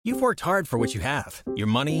You've worked hard for what you have. Your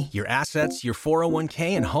money, your assets, your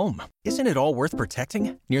 401k, and home. Isn't it all worth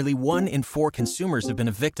protecting? Nearly 1 in 4 consumers have been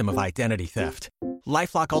a victim of identity theft.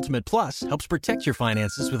 LifeLock Ultimate Plus helps protect your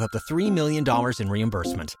finances with up to $3 million in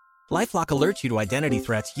reimbursement. LifeLock alerts you to identity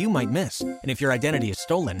threats you might miss. And if your identity is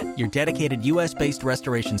stolen, your dedicated U.S.-based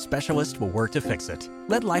restoration specialist will work to fix it.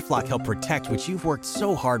 Let LifeLock help protect what you've worked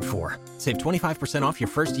so hard for. Save 25% off your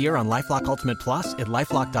first year on LifeLock Ultimate Plus at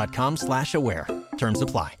LifeLock.com/aware. Terms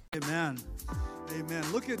apply. Amen.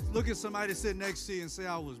 Amen. Look at somebody sitting next to you and say,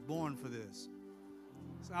 I was born for this.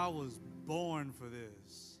 Say, I was born for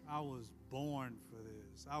this. I was born for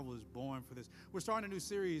this. I was born for this. We're starting a new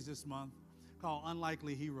series this month called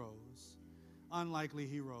Unlikely Heroes. Unlikely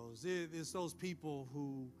Heroes. It's those people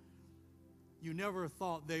who you never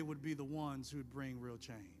thought they would be the ones who would bring real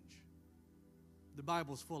change. The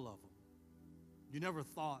Bible's full of them. You never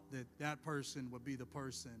thought that that person would be the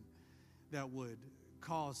person that would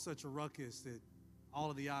cause such a ruckus that all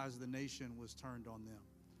of the eyes of the nation was turned on them.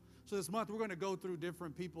 So this month we're going to go through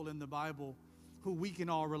different people in the Bible who we can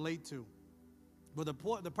all relate to. But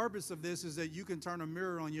the purpose of this is that you can turn a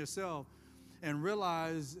mirror on yourself and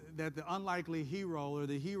realize that the unlikely hero or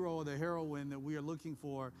the hero or the heroine that we are looking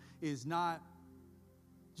for is not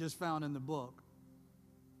just found in the book,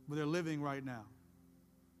 but they're living right now.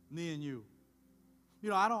 Me and you. You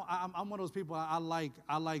know, I'm one of those people, I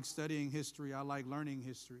like studying history. I like learning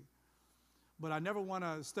history. But I never want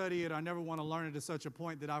to study it. I never want to learn it to such a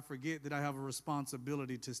point that I forget that I have a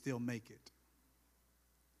responsibility to still make it.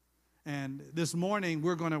 And this morning,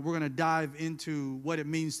 we're going to dive into what it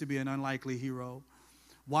means to be an unlikely hero,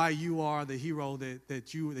 why you are the hero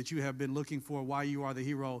that you have been looking for, why you are the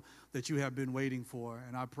hero that you have been waiting for.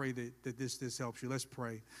 And I pray that this helps you. Let's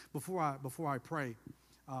pray. Before I pray,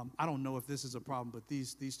 I don't know if this is a problem, but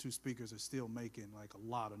these two speakers are still making like a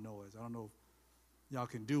lot of noise. I don't know if y'all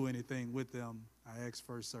can do anything with them. I asked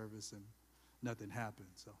first service and nothing happened.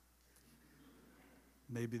 So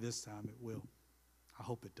maybe this time it will. I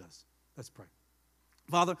hope it does. Let's pray.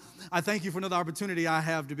 Father, I thank you for another opportunity I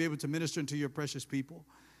have to be able to minister to your precious people.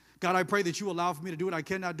 God, I pray that you allow for me to do what I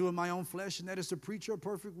cannot do in my own flesh, and that is to preach your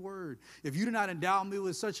perfect word. If you do not endow me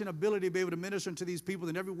with such an ability to be able to minister to these people,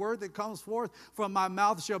 then every word that comes forth from my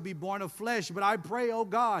mouth shall be born of flesh. But I pray, oh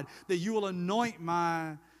God, that you will anoint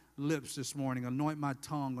my lips this morning, anoint my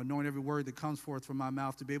tongue, anoint every word that comes forth from my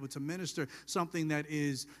mouth to be able to minister something that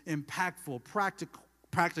is impactful,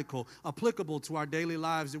 practical, applicable to our daily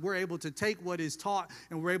lives, that we're able to take what is taught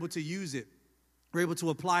and we're able to use it. We're able to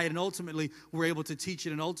apply it, and ultimately, we're able to teach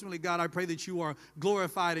it. And ultimately, God, I pray that you are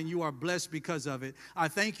glorified and you are blessed because of it. I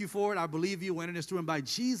thank you for it. I believe you, and it's through and by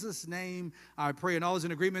Jesus' name I pray. And all is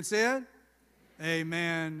in agreement said?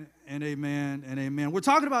 Amen and amen and amen. We're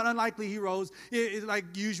talking about unlikely heroes. It's like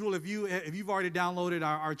usual, if you've already downloaded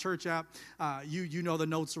our church app, you know the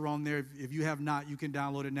notes are on there. If you have not, you can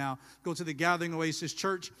download it now. Go to the Gathering Oasis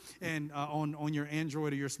Church and on your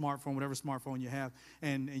Android or your smartphone, whatever smartphone you have,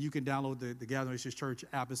 and you can download the Gathering Oasis Church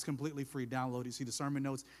app. It's completely free. Download it. See the sermon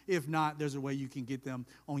notes. If not, there's a way you can get them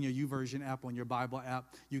on your YouVersion app, on your Bible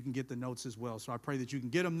app. You can get the notes as well. So I pray that you can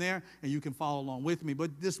get them there and you can follow along with me.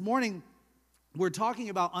 But this morning, we're talking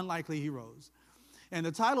about unlikely heroes. And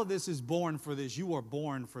the title of this is Born for This. You are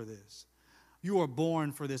born for this. You are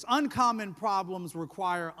born for this. Uncommon problems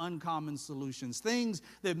require uncommon solutions. Things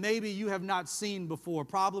that maybe you have not seen before,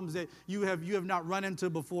 problems that you have not run into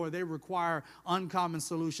before, they require uncommon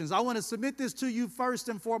solutions. I want to submit this to you first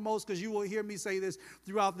and foremost, because you will hear me say this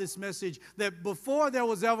throughout this message, that before there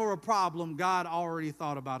was ever a problem, God already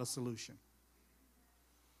thought about a solution.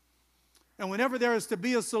 And whenever there is to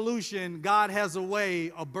be a solution, God has a way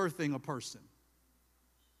of birthing a person.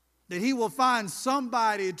 That he will find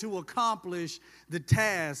somebody to accomplish the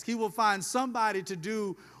task. He will find somebody to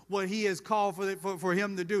do what he has called for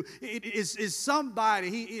him to do. It's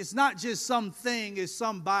somebody. It's not just something. It's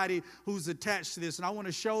somebody who's attached to this. And I want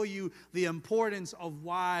to show you the importance of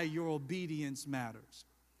why your obedience matters.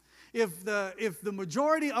 If the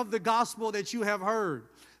majority of the gospel that you have heard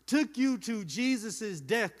took you to Jesus'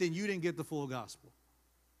 death, then you didn't get the full gospel.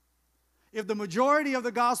 If the majority of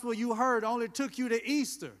the gospel you heard only took you to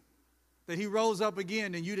Easter, that he rose up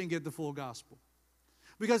again, then you didn't get the full gospel.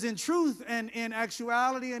 Because in truth and in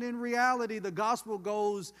actuality and in reality, the gospel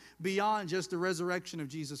goes beyond just the resurrection of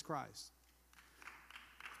Jesus Christ.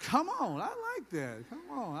 Come on, I like that. Come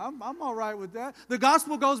on, I'm all right with that. The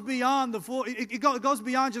gospel goes beyond the full, it goes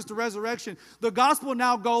beyond just the resurrection. The gospel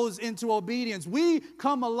now goes into obedience. We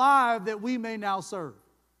come alive that we may now serve.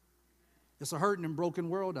 It's a hurting and broken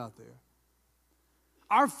world out there.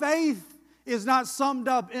 Our faith is not summed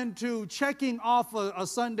up into checking off a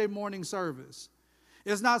Sunday morning service.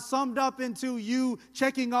 It's not summed up into you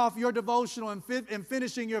checking off your devotional and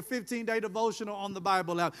finishing your 15-day devotional on the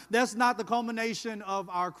Bible app. That's not the culmination of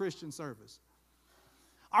our Christian service.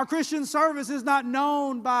 Our Christian service is not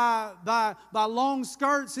known by long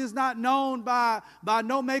skirts. It's not known by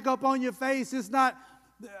no makeup on your face.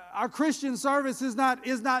 Our Christian service is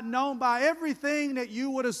not known by everything that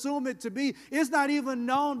you would assume it to be. It's not even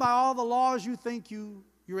known by all the laws you think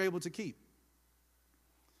you're able to keep.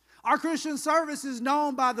 Our Christian service is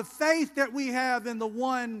known by the faith that we have in the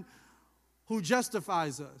one who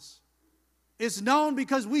justifies us. It's known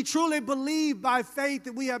because we truly believe by faith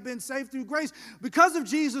that we have been saved through grace because of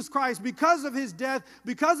Jesus Christ, because of his death,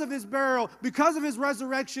 because of his burial, because of his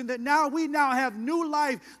resurrection, that we now have new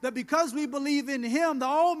life, that because we believe in him, the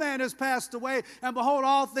old man has passed away, and behold,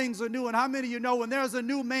 all things are new. And how many of you know when there's a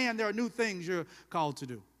new man, there are new things you're called to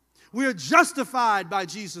do? We are justified by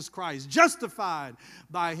Jesus Christ, justified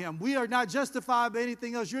by him. We are not justified by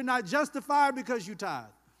anything else. You're not justified because you tithe.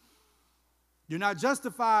 You're not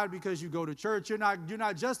justified because you go to church. You're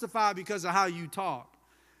not justified because of how you talk.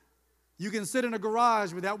 You can sit in a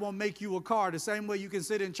garage, but that won't make you a car. The same way you can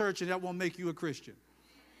sit in church and that won't make you a Christian.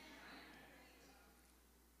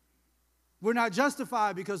 We're not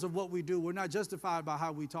justified because of what we do. We're not justified by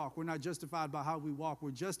how we talk. We're not justified by how we walk.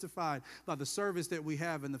 We're justified by the service that we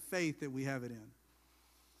have and the faith that we have it in.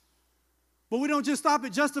 But we don't just stop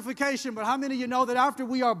at justification, but how many of you know that after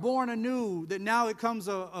we are born anew, that now it comes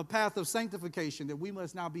a path of sanctification, that we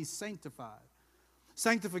must now be sanctified.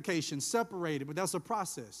 Sanctification, separated, but that's a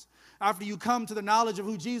process. After you come to the knowledge of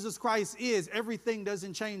who Jesus Christ is, everything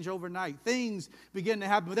doesn't change overnight. Things begin to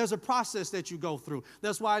happen, but there's a process that you go through.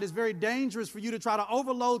 That's why it is very dangerous for you to try to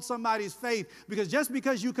overload somebody's faith, because just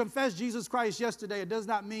because you confessed Jesus Christ yesterday, it does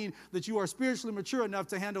not mean that you are spiritually mature enough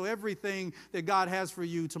to handle everything that God has for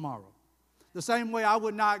you tomorrow. The same way I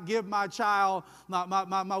would not give my child, my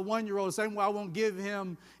 1-year-old, the same way I won't give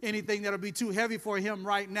him anything that'll be too heavy for him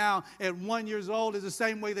right now at 1 year old, is the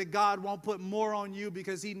same way that God won't put more on you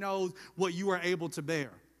because he knows what you are able to bear.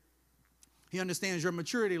 He understands your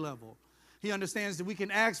maturity level. He understands that we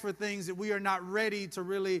can ask for things that we are not ready to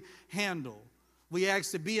really handle. We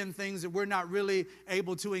ask to be in things that we're not really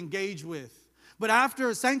able to engage with. But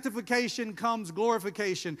after sanctification comes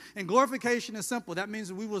glorification. And glorification is simple. That means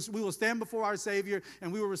that we will stand before our Savior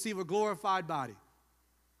and we will receive a glorified body.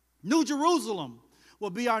 New Jerusalem will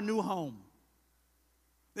be our new home.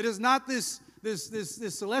 It is not this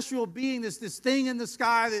celestial being, this thing in the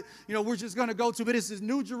sky that we're just going to go to, but it's this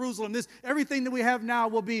New Jerusalem. Everything that we have now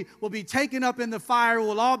will be taken up in the fire,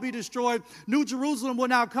 will all be destroyed. New Jerusalem will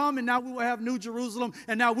now come, and now we will have New Jerusalem,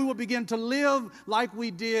 and now we will begin to live like we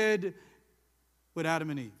did with Adam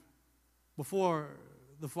and Eve, before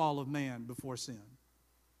the fall of man, before sin.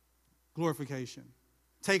 Glorification,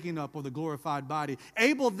 taking up of the glorified body,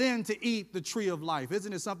 able then to eat the tree of life.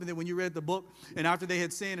 Isn't it something that when you read the book, and after they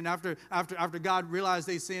had sinned, and after God realized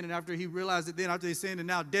they sinned, and after he realized it then after they sinned, and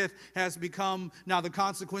now death has become now the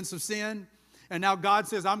consequence of sin, and now God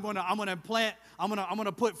says, I'm going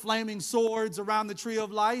to put flaming swords around the tree of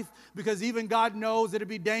life, because even God knows that it'd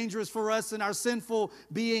be dangerous for us in our sinful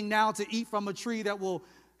being now to eat from a tree that will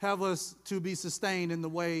have us to be sustained in the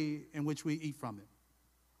way in which we eat from it.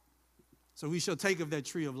 So we shall take of that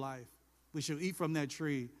tree of life. We shall eat from that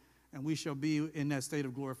tree, and we shall be in that state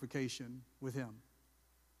of glorification with him.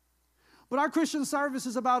 But our Christian service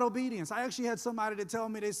is about obedience. I actually had somebody to tell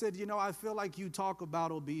me, they said, I feel like you talk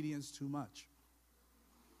about obedience too much.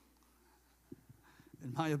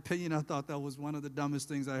 In my opinion, I thought that was one of the dumbest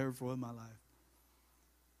things I heard for in my life.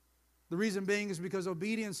 The reason being is because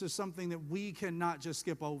obedience is something that we cannot just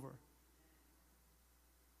skip over.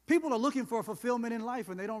 People are looking for fulfillment in life,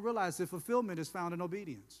 and they don't realize that fulfillment is found in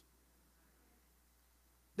obedience.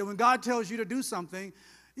 That when God tells you to do something,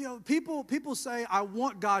 people say, I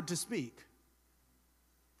want God to speak.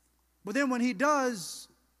 But then when he does,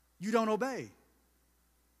 you don't obey.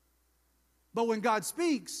 But when God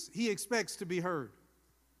speaks, he expects to be heard.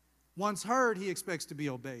 Once heard, he expects to be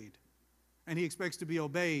obeyed. And he expects to be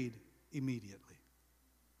obeyed immediately.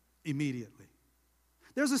 Immediately.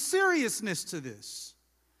 There's a seriousness to this.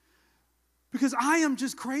 Because I am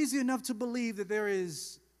just crazy enough to believe that there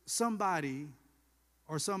is somebody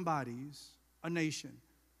or somebodies, a nation,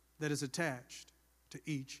 that is attached to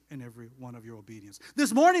each and every one of your obedience.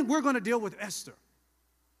 This morning, we're going to deal with Esther.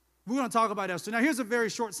 We're going to talk about Esther. Now, here's a very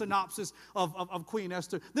short synopsis of Queen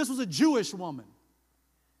Esther. This was a Jewish woman.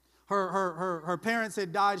 Her parents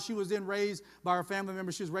had died. She was then raised by her family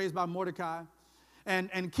members. She was raised by Mordecai.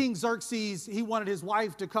 And King Xerxes, he wanted his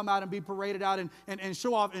wife to come out and be paraded out and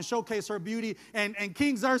show off and showcase her beauty. And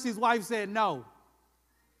King Xerxes' wife said no.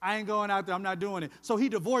 I ain't going out there. I'm not doing it. So he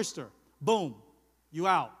divorced her. Boom. You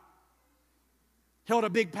out. Held a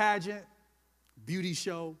big pageant, beauty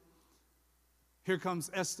show. Here comes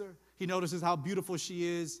Esther. He notices how beautiful she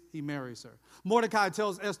is. He marries her. Mordecai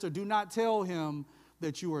tells Esther, do not tell him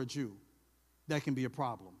that you are a Jew. That can be a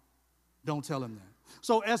problem. Don't tell him that.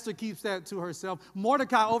 So Esther keeps that to herself.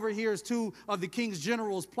 Mordecai overhears two of the king's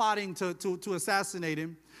generals plotting to assassinate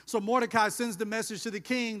him. So Mordecai sends the message to the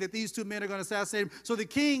king that these two men are going to assassinate him. So the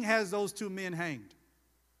king has those two men hanged.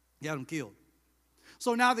 He had them killed.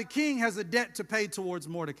 So now the king has a debt to pay towards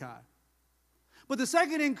Mordecai. But the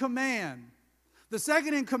second in command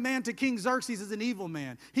to King Xerxes is an evil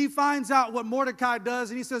man. He finds out what Mordecai does,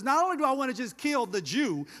 and he says, not only do I want to just kill the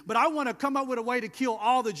Jew, but I want to come up with a way to kill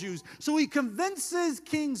all the Jews. So he convinces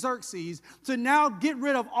King Xerxes to now get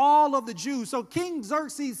rid of all of the Jews. So King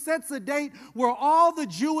Xerxes sets a date where all the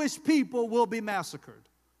Jewish people will be massacred.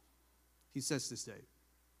 He sets this date.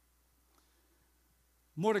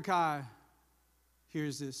 Mordecai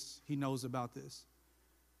hears this. He knows about this.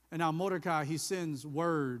 And now Mordecai, he sends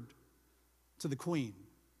word to the queen,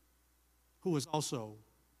 who is also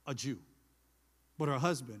a Jew, but her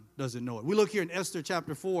husband doesn't know it. We look here in Esther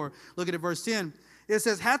chapter 4, look at it, verse 10. It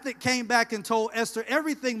says, Hathach came back and told Esther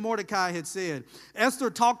everything Mordecai had said.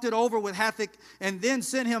 Esther talked it over with Hathach and then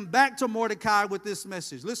sent him back to Mordecai with this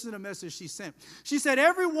message. Listen to the message she sent. She said,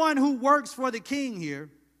 everyone who works for the king here,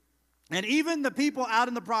 and even the people out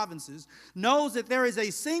in the provinces, knows that there is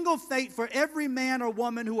a single fate for every man or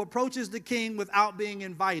woman who approaches the king without being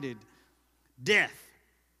invited. Death.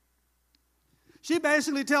 She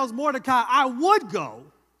basically tells Mordecai, I would go,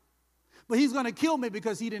 but he's going to kill me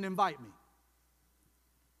because he didn't invite me.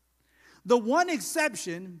 The one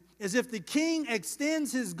exception is if the king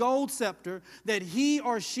extends his gold scepter that he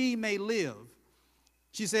or she may live.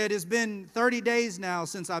 She said, it's been 30 days now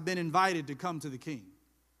since I've been invited to come to the king.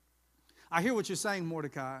 I hear what you're saying,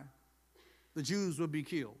 Mordecai. The Jews will be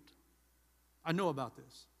killed. I know about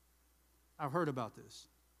this. I've heard about this.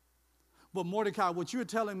 But Mordecai, what you're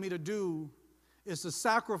telling me to do is to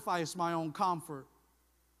sacrifice my own comfort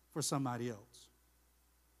for somebody else.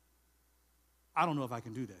 I don't know if I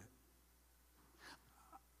can do that.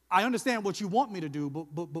 I understand what you want me to do,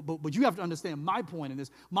 but you have to understand my point in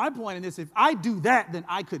this. My point in this, if I do that, then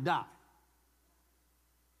I could die.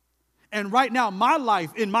 And right now, my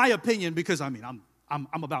life, in my opinion, because I'm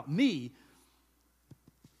about me,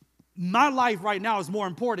 my life right now is more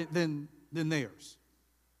important than theirs.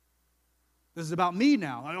 This is about me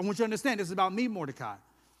now. I want you to understand, this is about me, Mordecai.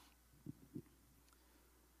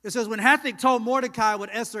 It says, when Hathach told Mordecai what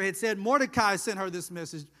Esther had said, Mordecai sent her this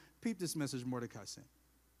message. Peep this message Mordecai sent.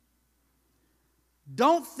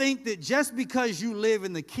 Don't think that just because you live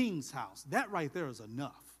in the king's house, that right there is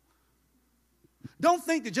enough. Don't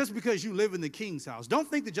think that just because you live in the king's house, don't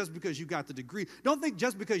think that just because you got the degree, don't think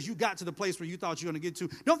just because you got to the place where you thought you were going to get to,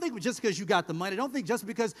 don't think just because you got the money, don't think just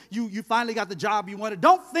because you finally got the job you wanted,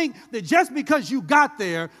 don't think that just because you got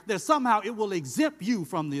there that somehow it will exempt you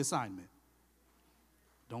from the assignment.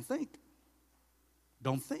 Don't think.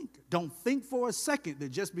 Don't think. Don't think for a second that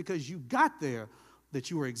just because you got there that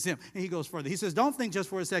you were exempt. And he goes further. He says, don't think just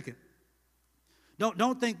for a second.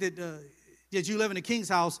 Don't think that you live in a king's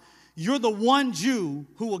house, you're the one Jew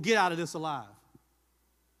who will get out of this alive.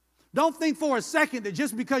 Don't think for a second that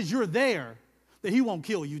just because you're there, that he won't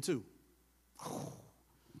kill you too.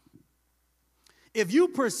 If you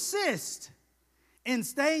persist in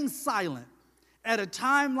staying silent at a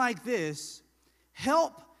time like this,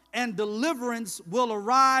 help and deliverance will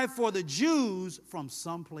arrive for the Jews from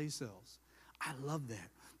someplace else. I love that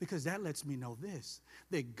because that lets me know this,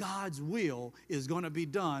 that God's will is going to be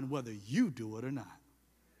done whether you do it or not.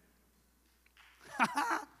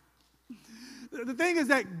 The thing is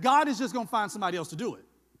that God is just going to find somebody else to do it.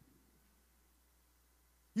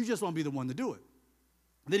 You just won't be the one to do it.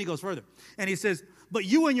 Then he goes further and he says, but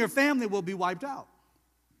you and your family will be wiped out.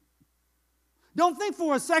 Don't think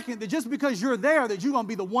for a second that just because you're there that you're going to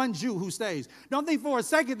be the one Jew who stays. Don't think for a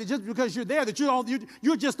second that just because you're there that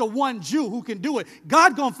you're just the one Jew who can do it.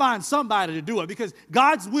 God's going to find somebody to do it because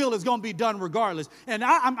God's will is going to be done regardless. And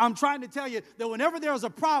I'm trying to tell you that whenever there's a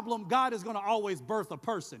problem, God is going to always birth a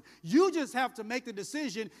person. You just have to make the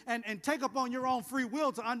decision and take upon your own free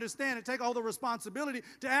will to understand and take all the responsibility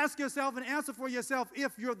to ask yourself and answer for yourself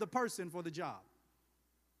if you're the person for the job.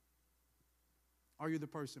 Are you the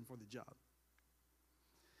person for the job?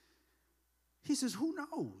 He says, who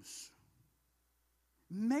knows?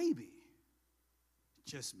 Maybe,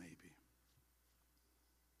 just maybe,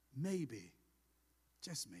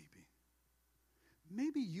 just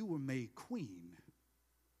maybe you were made queen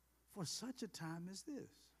for such a time as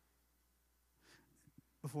this.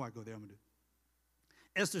 Before I go there, I'm going to do.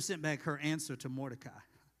 Esther sent back her answer to Mordecai.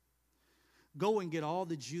 Go and get all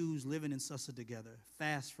the Jews living in Susa together.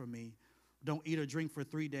 Fast for me. Don't eat or drink for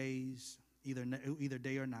 3 days, either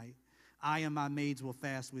day or night. I and my maids will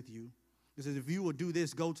fast with you. It says, if you will do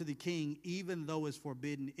this, go to the king, even though it's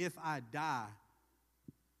forbidden. If I die,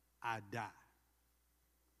 I die.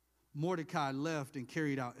 Mordecai left and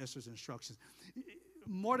carried out Esther's instructions.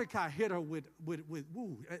 Mordecai hit her with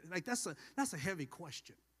woo. Like that's a heavy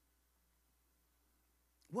question.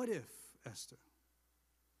 What if, Esther?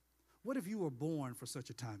 What if you were born for such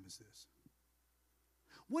a time as this?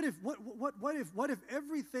 What if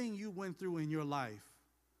everything you went through in your life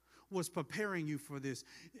was preparing you for this?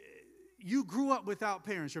 You grew up without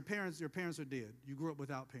parents. Your parents are dead. You grew up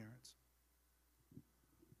without parents.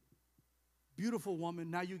 Beautiful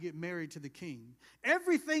woman, now you get married to the king.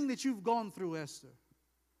 Everything that you've gone through, Esther,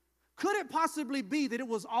 could it possibly be that it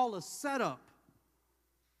was all a setup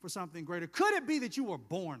for something greater? Could it be that you were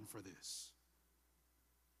born for this?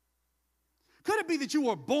 Could it be that you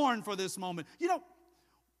were born for this moment? You know,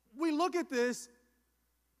 we look at this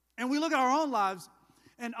and we look at our own lives,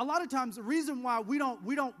 and a lot of times the reason why we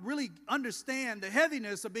don't really understand the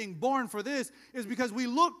heaviness of being born for this is because we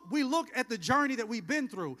look at the journey that we've been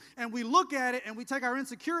through, and we look at it and we take our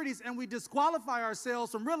insecurities and we disqualify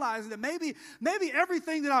ourselves from realizing that maybe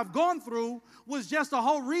everything that I've gone through was just a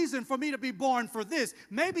whole reason for me to be born for this.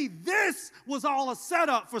 Maybe this was all a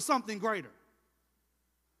setup for something greater.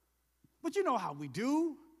 But you know how we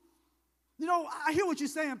do. You know, I hear what you're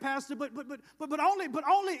saying, Pastor, but only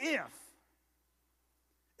if.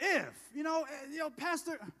 If,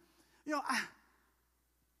 Pastor,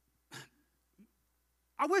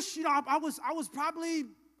 I wish, I was probably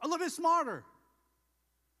a little bit smarter.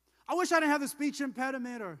 I wish I didn't have the speech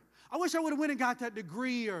impediment, or I wish I would have went and got that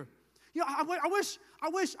degree, or, I wish I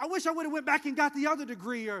would have went back and got the other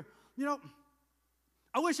degree, or,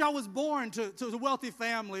 I wish I was born to a wealthy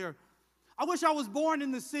family, or I wish I was born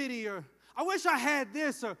in the city, or I wish I had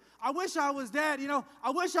this, or I wish I was that, I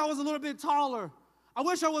wish I was a little bit taller. I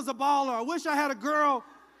wish I was a baller. I wish I had a girl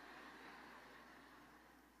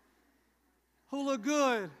who looked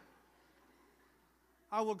good.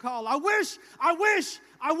 I would call. I wish I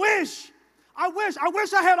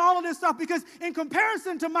had all of this stuff, because in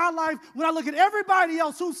comparison to my life, when I look at everybody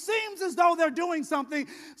else who seems as though they're doing something,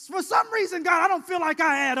 for some reason, God, I don't feel like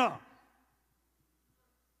I add up.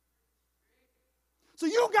 So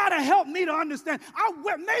you got to help me to understand.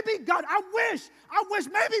 Maybe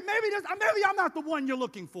I'm not the one you're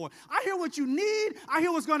looking for. I hear what you need. I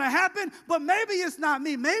hear what's going to happen, but maybe it's not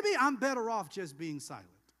me. Maybe I'm better off just being silent.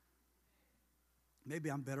 Maybe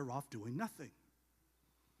I'm better off doing nothing.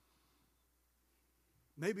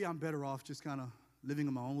 Maybe I'm better off just kind of living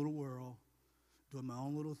in my own little world, doing my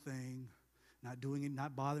own little thing, not doing it,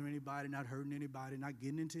 not bothering anybody, not hurting anybody, not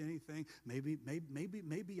getting into anything. Maybe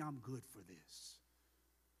I'm good for this.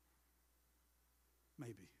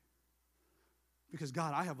 Maybe. Because,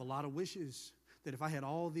 God, I have a lot of wishes that if I had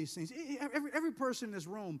all these things, every person in this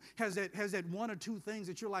room has that one or two things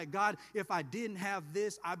that you're like, God, if I didn't have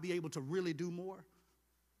this, I'd be able to really do more.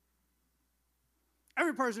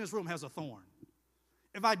 Every person in this room has a thorn.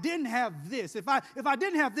 If I didn't have this, if I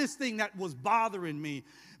didn't have this thing that was bothering me,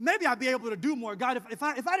 maybe I'd be able to do more. God, if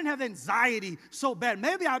I didn't have anxiety so bad,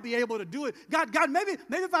 maybe I'd be able to do it. God, maybe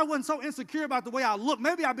if I wasn't so insecure about the way I look,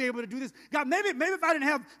 maybe I'd be able to do this. God, maybe if I didn't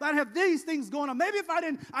have these things going on, maybe if I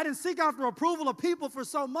didn't seek after approval of people for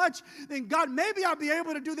so much, then God, maybe I'd be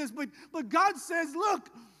able to do this. But God says, look,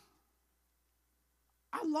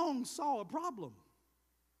 I long saw a problem,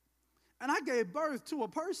 and I gave birth to a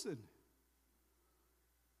person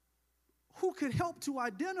who could help to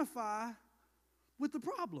identify with the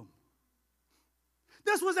problem.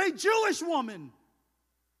 This was a Jewish woman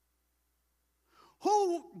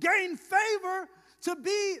who gained favor to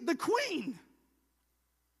be the queen.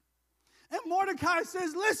 And Mordecai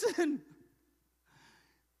says, listen,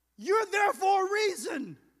 you're there for a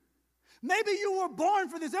reason. Maybe you were born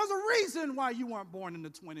for this. There's a reason why you weren't born in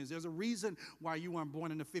the 20s. There's a reason why you weren't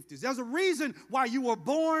born in the 50s. There's a reason why you were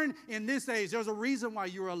born in this age. There's a reason why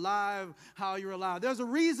you're alive how you're alive. There's a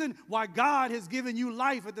reason why God has given you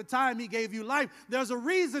life at the time He gave you life. There's a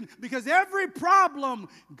reason, because every problem,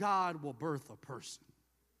 God will birth a person.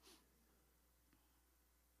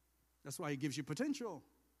 That's why He gives you potential.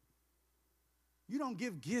 You don't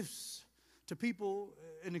give gifts to people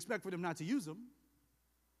and expect for them not to use them.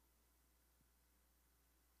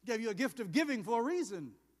 He gave you a gift of giving for a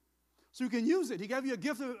reason, so you can use it. He gave you a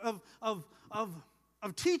gift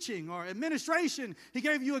of teaching or administration. He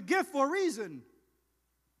gave you a gift for a reason.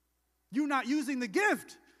 You not using the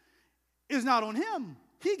gift is not on Him.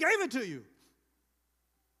 He gave it to you.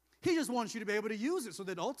 He just wants you to be able to use it so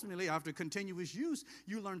that ultimately, after continuous use,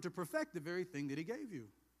 you learn to perfect the very thing that he gave you.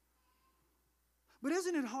 But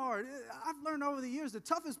isn't it hard? I've learned over the years the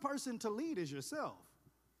toughest person to lead is yourself.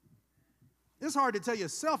 It's hard to tell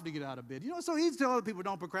yourself to get out of bed. You know, it's so easy to tell other people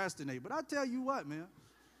don't procrastinate. But I tell you what, man.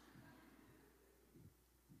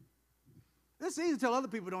 It's easy to tell other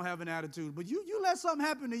people don't have an attitude, but you let something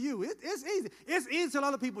happen to you. It's easy. It's easy to tell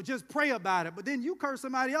other people just pray about it, but then you curse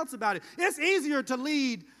somebody else about it. It's easier to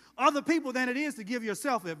lead other people than it is to give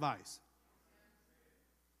yourself advice.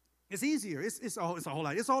 It's easier. It's a whole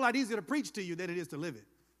lot easier to preach to you than it is to live it.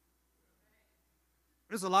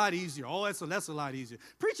 It's a lot easier. Oh, that's a lot easier.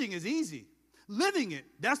 Preaching is easy. Living it,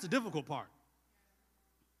 that's the difficult part.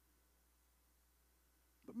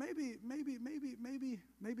 But maybe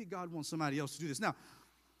God wants somebody else to do this. Now,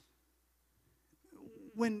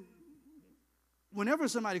 whenever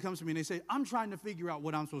somebody comes to me and they say, I'm trying to figure out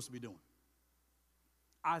what I'm supposed to be doing,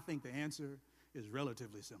 I think the answer is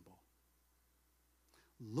relatively simple.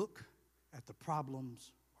 Look at the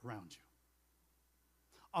problems around you.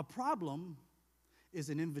 A problem is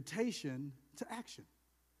an invitation to action.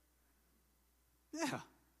 Yeah.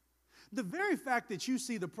 The very fact that you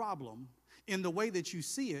see the problem in the way that you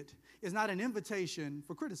see it is not an invitation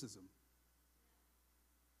for criticism.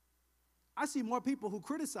 I see more people who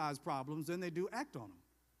criticize problems than they do act on them.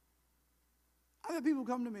 I've had people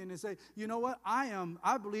come to me and they say, you know what,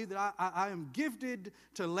 I believe that I am gifted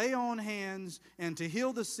to lay on hands and to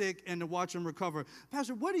heal the sick and to watch them recover.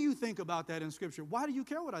 Pastor, what do you think about that in Scripture? Why do you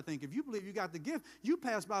care what I think? If you believe you got the gift, you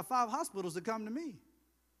pass by 5 hospitals to come to me.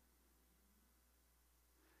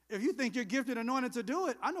 If you think you're gifted and anointed to do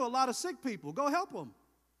it, I know a lot of sick people. Go help them.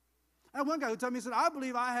 I had one guy who told me, he said, I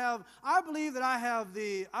believe I'm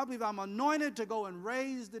anointed to go and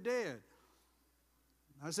raise the dead.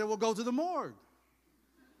 I said, well, go to the morgue.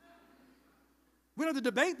 We don't have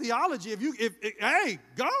to debate theology. Hey,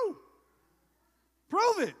 go.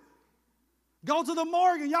 Prove it. Go to the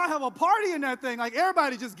morgue and y'all have a party in that thing. Like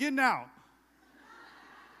everybody just getting out.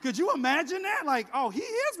 Could you imagine that? Like, oh, he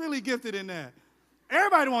is really gifted in that.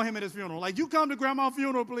 Everybody want him at his funeral. Like, you come to grandma's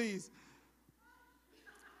funeral, please.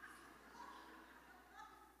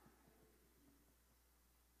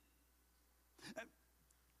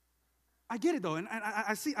 I get it, though, and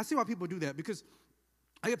I see why people do that, because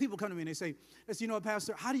I get people come to me and they say, you know what,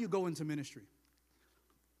 Pastor, how do you go into ministry?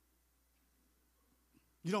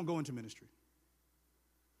 You don't go into ministry.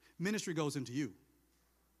 Ministry goes into you.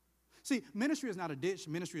 See, ministry is not a ditch.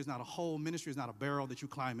 Ministry is not a hole. Ministry is not a barrel that you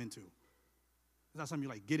climb into. It's not something you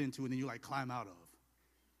like get into and then you like climb out of.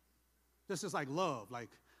 That's just like love. Like,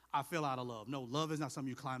 I fell out of love. No, love is not something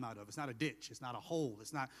you climb out of. It's not a ditch. It's not a hole.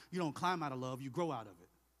 It's not, you don't climb out of love, you grow out of it.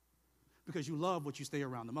 Because you love what you stay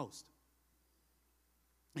around the most.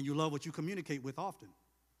 And you love what you communicate with often.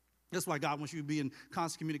 That's why God wants you to be in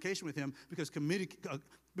constant communication with him, because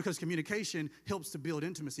communication helps to build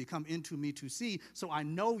intimacy. Come into me to see, so I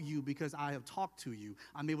know you because I have talked to you.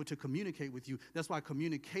 I'm able to communicate with you. That's why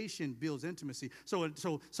communication builds intimacy. So in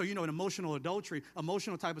emotional adultery,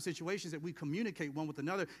 emotional type of situations that we communicate one with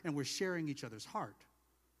another and we're sharing each other's heart.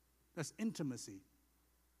 That's intimacy.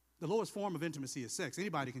 The lowest form of intimacy is sex.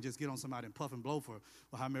 Anybody can just get on somebody and puff and blow for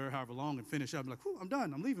however long and finish up and like, I'm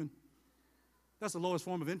done, I'm leaving. That's the lowest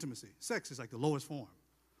form of intimacy. Sex is like the lowest form.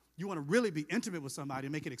 You want to really be intimate with somebody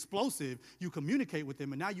and make it explosive, you communicate with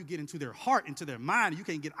them, and now you get into their heart, into their mind, and you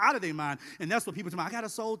can't get out of their mind, and that's what people tell me, I got a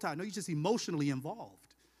soul tie. No, you're just emotionally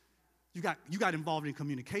involved. You got involved in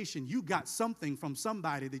communication. You got something from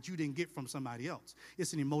somebody that you didn't get from somebody else.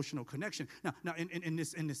 It's an emotional connection. Now in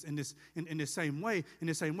this same way,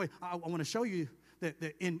 I want to show you that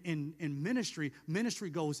in ministry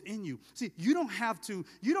goes in you. See, you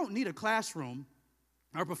don't need a classroom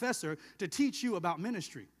or a professor to teach you about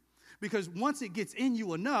ministry, because once it gets in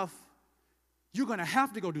you enough, you're going to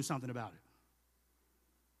have to go do something about it.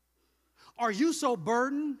 Are you so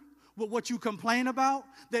burdened with what you complain about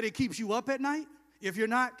that it keeps you up at night? If you're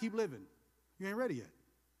not, keep living. You ain't ready yet.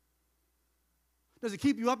 Does it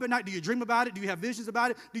keep you up at night? Do you dream about it? Do you have visions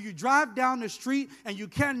about it? Do you drive down the street and you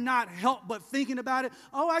cannot help but thinking about it?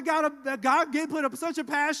 Oh, God put up such a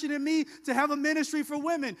passion in me to have a ministry for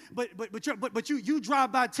women. But you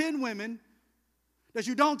drive by 10 women that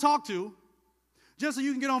you don't talk to just so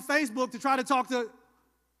you can get on Facebook to try to talk to.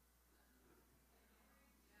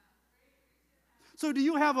 So do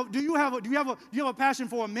you have a passion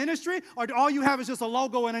for a ministry, or all you have is just a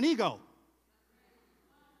logo and an ego?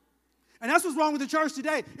 And that's what's wrong with the church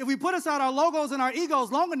today. If we put aside our logos and our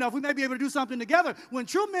egos long enough, we may be able to do something together. When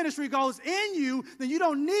true ministry goes in you, then you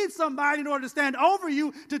don't need somebody in order to stand over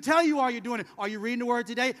you to tell you, are you doing it? Are you reading the word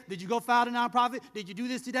today? Did you go found a nonprofit? Did you do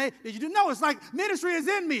this today? Did you do? No, it's like ministry is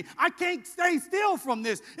in me. I can't stay still from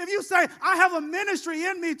this. If you say, I have a ministry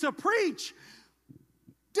in me to preach,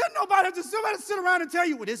 didn't nobody have to sit around and tell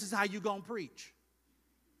you, well, this is how you going to preach.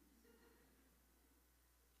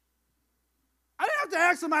 I didn't have to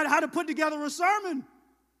ask somebody how to put together a sermon.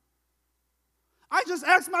 I just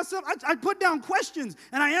asked myself, I put down questions,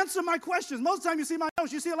 and I answer my questions. Most of the time you see my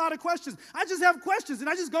notes, you see a lot of questions. I just have questions, and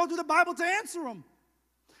I just go through the Bible to answer them.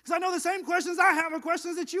 Because I know the same questions I have are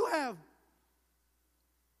questions that you have.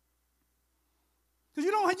 Because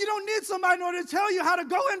you don't need somebody in order to tell you how to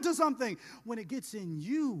go into something. When it gets in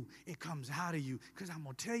you, it comes out of you. Because I'm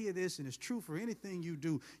going to tell you this, and it's true for anything you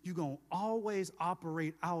do, you're going to always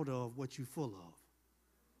operate out of what you're full of.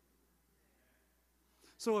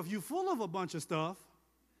 So if you're full of a bunch of stuff,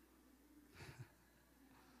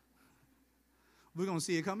 we're going to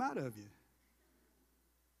see it come out of you.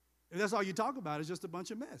 If that's all you talk about, it's just a bunch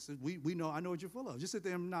of mess. We know, I know what you're full of. Just sit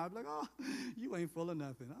there and nod like, oh, you ain't full of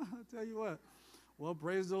nothing. I'll tell you what. Well,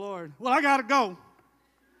 praise the Lord. Well, I got to go.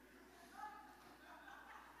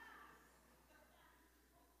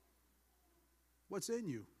 What's in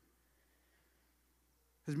you?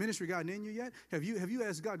 Has ministry gotten in you yet? Have you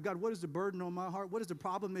asked God, God, what is the burden on my heart? What is the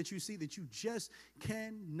problem that you see that you just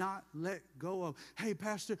cannot let go of? Hey,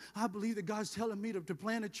 Pastor, I believe that God's telling me to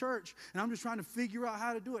plant a church, and I'm just trying to figure out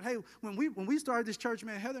how to do it. Hey, when we started this church,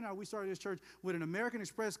 man, Heather and I, we started this church with an American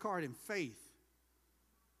Express card and faith.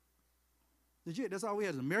 Legit, that's all we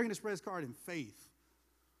had, is an American Express card and faith.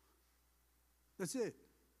 That's it.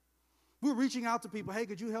 We were reaching out to people. Hey,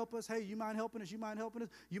 could you help us? Hey, you mind helping us? You mind helping us?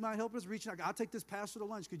 You mind helping us? Reaching out. I'll take this pastor to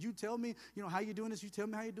lunch. Could you tell me, how you doing this? You tell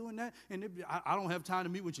me how you're doing that? And I don't have time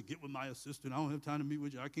to meet with you. Get with my assistant. I don't have time to meet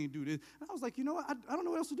with you. I can't do this. And I was like, you know what? I don't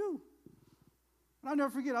know what else to do. And I'll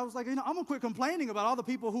never forget. I was like, I'm going to quit complaining about all the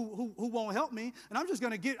people who won't help me. And I'm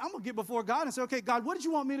going to get before God and say, okay, God, what did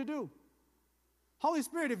you want me to do? Holy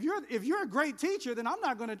Spirit, if you're a great teacher, then I'm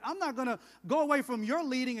not gonna go away from your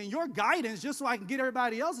leading and your guidance just so I can get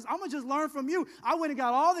everybody else's. I'm gonna just learn from you. I went and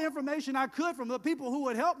got all the information I could from the people who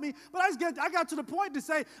would help me, but I got to the point to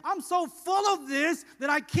say, I'm so full of this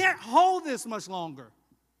that I can't hold this much longer.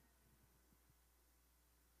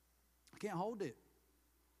 I can't hold it.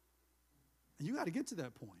 And you got to get to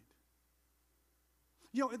that point.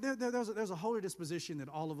 There's a holy disposition that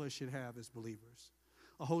all of us should have as believers.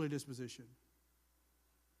 A holy disposition.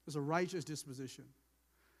 There's a righteous disposition.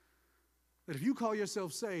 That if you call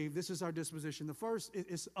yourself saved, this is our disposition. The first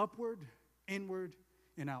is upward, inward,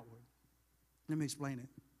 and outward. Let me explain it.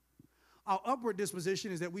 Our upward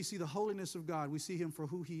disposition is that we see the holiness of God. We see him for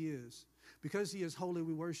who he is. Because he is holy,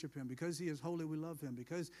 we worship him. Because he is holy, we love him.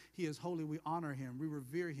 Because he is holy, we honor him. We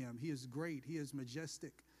revere him. He is great. He is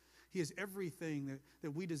majestic. He is everything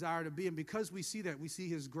that we desire to be. And because we see that, we see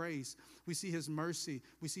his grace, we see his mercy,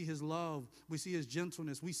 we see his love, we see his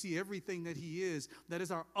gentleness, we see everything that he is. That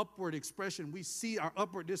is our upward expression. We see our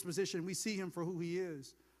upward disposition. We see him for who he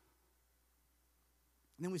is.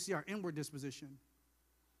 And then we see our inward disposition.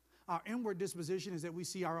 Our inward disposition is that we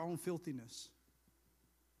see our own filthiness.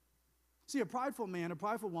 See, a prideful man, a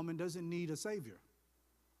prideful woman doesn't need a savior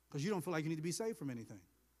because you don't feel like you need to be saved from anything.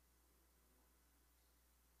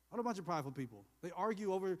 What a bunch of prideful people. They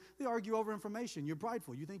argue over information. You're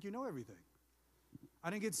prideful. You think you know everything. I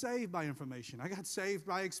didn't get saved by information. I got saved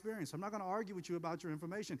by experience. I'm not going to argue with you about your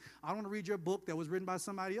information. I don't want to read your book that was written by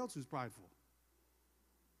somebody else who's prideful.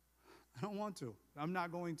 I don't want to. I'm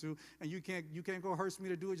not going to. And you can't coerce me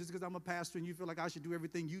to do it just because I'm a pastor and you feel like I should do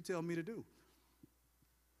everything you tell me to do.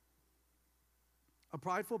 A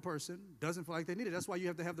prideful person doesn't feel like they need it. That's why you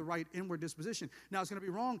have to have the right inward disposition. Now, it's going to be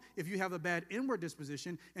wrong if you have a bad inward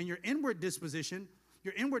disposition, and your inward disposition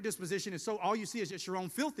is so all you see is just your own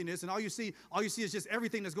filthiness, and all you see is just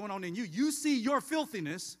everything that's going on in you. You see your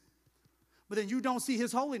filthiness, but then you don't see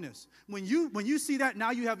his holiness. When you see that,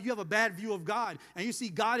 now you have a bad view of God, and you see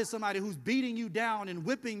God as somebody who's beating you down and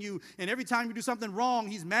whipping you, and every time you do something wrong,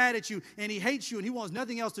 he's mad at you, and he hates you, and he wants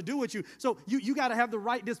nothing else to do with you. So you got to have the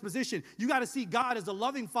right disposition. You got to see God as the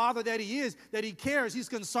loving Father that he is, that he cares, he's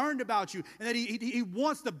concerned about you, and that he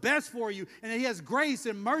wants the best for you, and that he has grace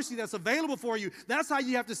and mercy that's available for you. That's how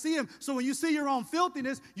you have to see him. So when you see your own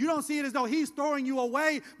filthiness, you don't see it as though he's throwing you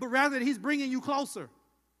away, but rather that he's bringing you closer.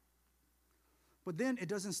 But then it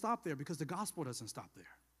doesn't stop there because the gospel doesn't stop there.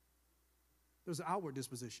 There's an outward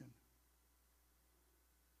disposition.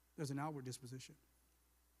 There's an outward disposition.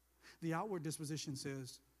 The outward disposition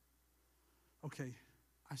says, okay,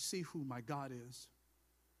 I see who my God is.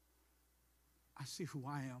 I see who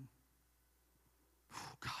I am.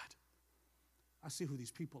 Oh, God, I see who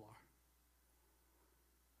these people are.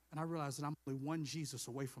 And I realize that I'm only one Jesus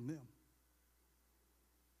away from them.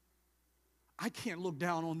 I can't look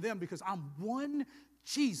down on them because I'm one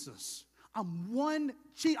Jesus. I'm one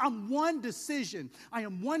decision. I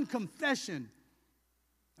am one confession.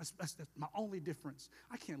 That's my only difference.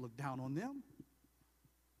 I can't look down on them.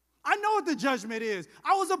 I know what the judgment is.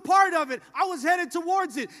 I was a part of it. I was headed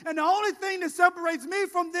towards it. And the only thing that separates me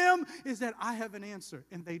from them is that I have an answer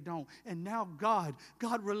and they don't. And now God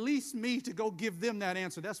released me to go give them that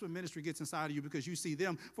answer. That's when ministry gets inside of you, because you see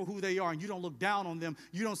them for who they are and you don't look down on them.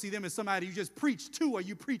 You don't see them as somebody you just preach to or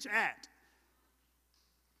you preach at.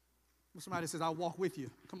 When somebody says, I'll walk with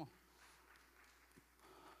you. Come on.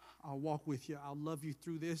 I'll walk with you. I'll love you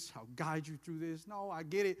through this. I'll guide you through this. No, I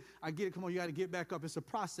get it. Come on, you got to get back up. It's a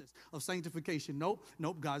process of sanctification. Nope.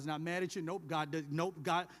 God's not mad at you. God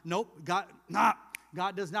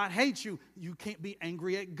does not hate you. You can't be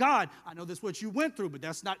angry at God. I know that's what you went through, but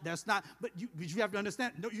that's not, but you have to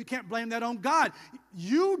understand, no, you can't blame that on God.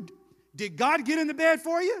 Did God get in the bed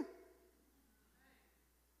for you?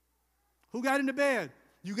 Who got into bed?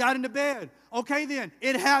 You got into bed. Okay then,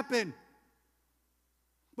 it happened.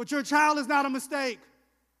 But your child is not a mistake.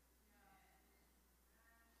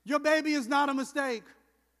 Your baby is not a mistake.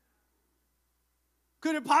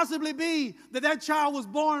 Could it possibly be that child was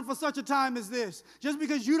born for such a time as this? Just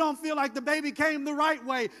because you don't feel like the baby came the right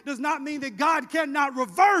way does not mean that God cannot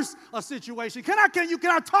reverse a situation. Can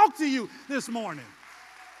I talk to you this morning?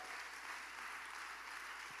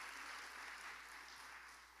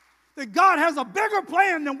 That God has a bigger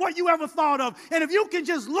plan than what you ever thought of. And if you can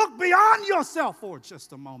just look beyond yourself for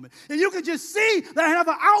just a moment, and you can just see that, have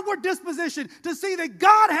an outward disposition to see that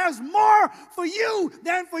God has more for you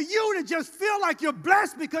than for you to just feel like you're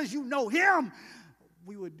blessed because you know Him,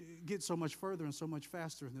 we would get so much further and so much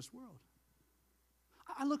faster in this world.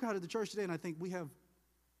 I look out at the church today and I think we have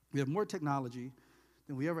more technology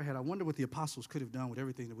than we ever had. I wonder what the apostles could have done with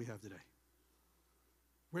everything that we have today.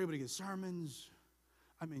 We're able to get sermons.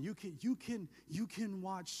 I mean, you can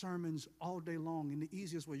watch sermons all day long in the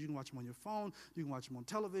easiest way. You can watch them on your phone. You can watch them on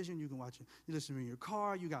television. You listen to them in your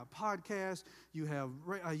car. You got podcasts. You have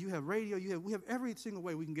radio. We have every single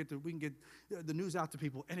way we can get the news out to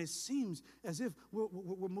people. And it seems as if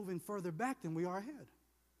we're moving further back than we are ahead.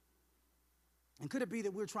 And could it be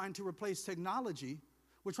that we're trying to replace technology?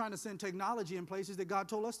 We're trying to send technology in places that God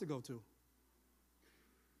told us to go to.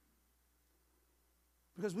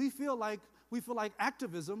 Because we feel like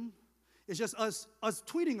activism is just us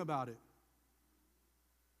tweeting about it.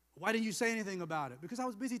 Why didn't you say anything about it? Because I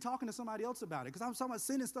was busy talking to somebody else about it. Because I was talking about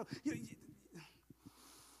sin and stuff. You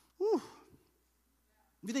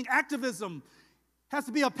think activism has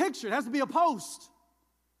to be a picture? It has to be a post.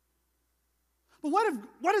 But what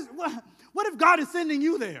if God is sending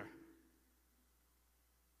you there?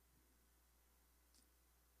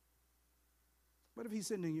 What if He's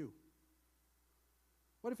sending you?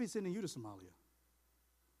 What if He's sending you to Somalia?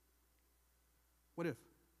 What if?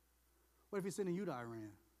 What if He's sending you to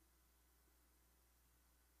Iran?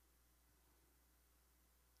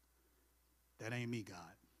 That ain't me, God.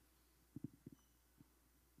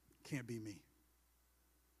 Can't be me.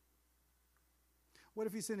 What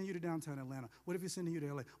if He's sending you to downtown Atlanta? What if He's sending you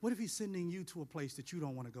to LA? What if He's sending you to a place that you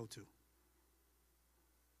don't want to go to?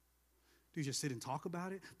 Do you just sit and talk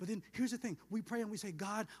about it? But then here's the thing. We pray and we say,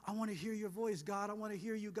 God, I want to hear your voice. God, I want to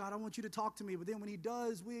hear you. God, I want you to talk to me. But then when He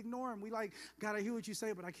does, we ignore Him. We like, God, I hear what you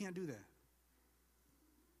say, but I can't do that.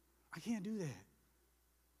 I can't do that.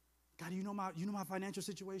 God, you know my financial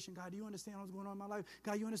situation. God, do you understand what's going on in my life?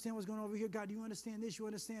 God, you understand what's going on over here? God, do you understand this? You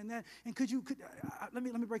understand that? And let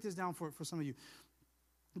me break this down for some of you.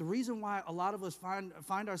 The reason why a lot of us find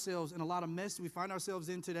ourselves in a lot of mess we find ourselves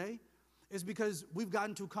in today is because we've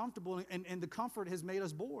gotten too comfortable and the comfort has made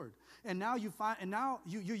us bored. And now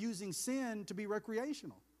you're using sin to be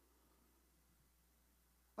recreational.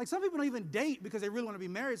 Like some people don't even date because they really want to be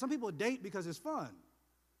married. Some people date because it's fun.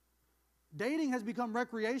 Dating has become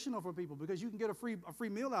recreational for people because you can get a free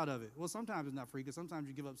meal out of it. Well, sometimes it's not free because sometimes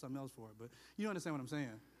you give up something else for it. But you understand what I'm saying.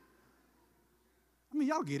 I mean,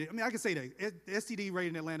 y'all get it. I mean, I can say that the STD rate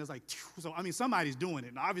in Atlanta is like, so I mean, somebody's doing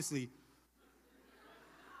it. And obviously,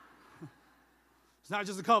 it's not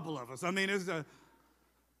just a couple of us. I mean, it's a...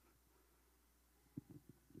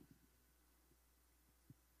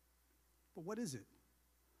 But what is it?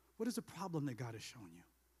 What is the problem that God has shown you?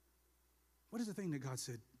 What is the thing that God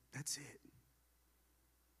said, that's it?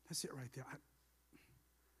 That's it right there.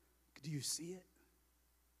 Do you see it?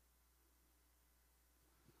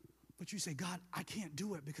 But you say, God, I can't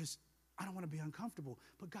do it because I don't want to be uncomfortable.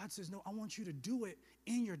 But God says, no, I want you to do it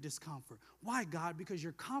in your discomfort. Why, God? Because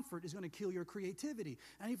your comfort is going to kill your creativity.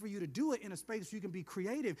 I need for you to do it in a space where you can be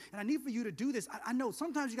creative. And I need for you to do this. I know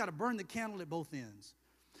sometimes you got to burn the candle at both ends.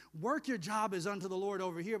 Work your job as unto the Lord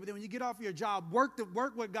over here. But then when you get off your job, work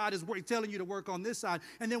what God is telling you to work on this side.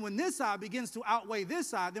 And then when this side begins to outweigh this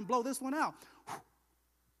side, then blow this one out.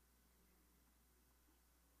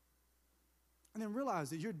 And then realize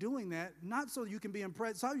that you're doing that not so you can be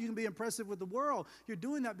impressive with the world. You're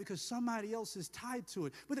doing that because somebody else is tied to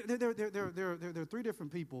it. But there are three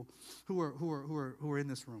different people who are in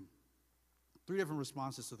this room. Three different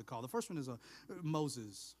responses to the call. The first one is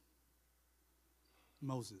Moses.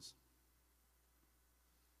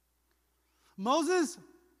 Moses,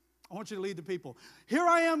 I want you to lead the people. Here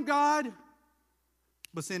I am, God,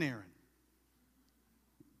 but send Aaron.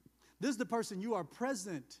 This is the person you are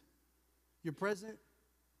present. You're present.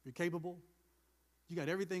 You're capable. You got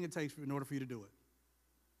everything it takes in order for you to do it.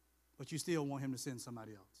 But you still want him to send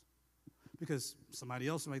somebody else. Because somebody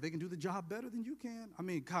else, they can do the job better than you can. I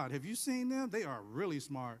mean, God, have you seen them? They are really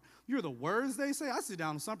smart. You hear the words they say. I sit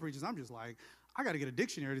down with some preachers, I'm just like, I got to get a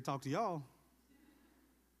dictionary to talk to y'all.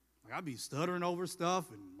 Like, I'd be stuttering over stuff,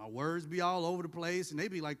 and my words be all over the place, and they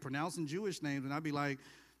be like pronouncing Jewish names, and I'd be like,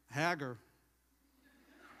 Hagar.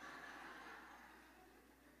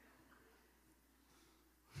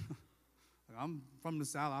 I'm from the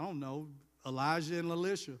South. I don't know. Elijah and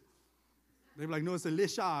Elisha. They be like, no, it's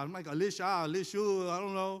Elisha. I'm like, Elisha, I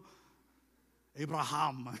don't know.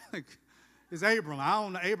 Abraham. It's Abram. I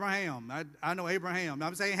don't know Abraham. I know Abraham.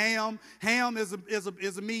 I'm saying Ham. Ham is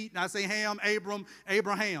a meat. And I say Ham, Abram,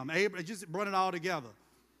 Abraham. Just run it all together.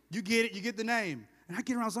 You get it. You get the name. And I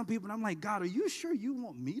get around some people, and I'm like, God, are you sure you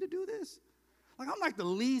want me to do this? Like, I'm like the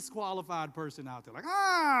least qualified person out there. Like,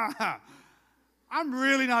 I'm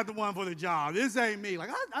really not the one for the job. This ain't me. Like,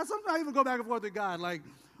 I sometimes even go back and forth with God. Like,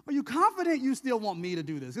 are you confident you still want me to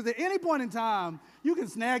do this? Because at any point in time, you can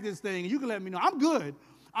snag this thing, and you can let me know. I'm good.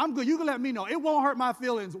 You can let me know. It won't hurt my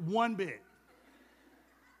feelings one bit.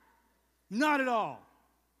 Not at all.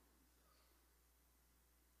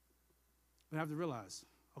 But I have to realize,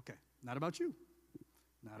 okay, not about you.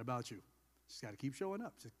 Not about you. Just got to keep showing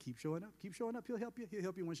up. Just keep showing up. Keep showing up. He'll help you. He'll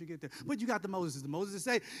help you once you get there. But you got the Moses. The Moses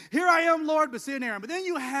say, here I am, Lord, but send Aaron. But then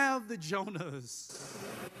you have the Jonahs.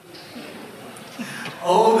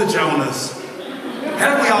 Oh, the Jonahs.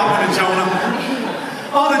 Have we all been a Jonah?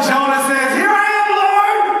 Oh, the Jonah says, here I am,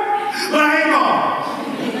 Lord, but I ain't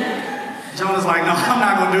going. Jonah's like, no, I'm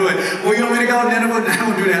not going to do it. Where you want me to go? Nineveh?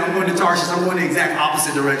 I'm going to do that. I'm going to Tarshish. I'm going the exact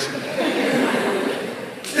opposite direction.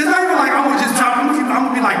 It's not even like I'm going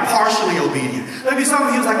to be like partially obedient. Maybe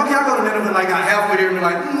somebody, he was like, okay, I'll go to Nineveh. Like, got halfway there and be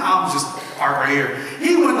like, I'll just park right here.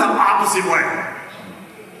 He went the opposite way.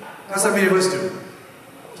 That's what many of us do.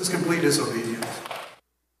 Just complete disobedience.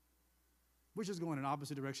 We're just going in the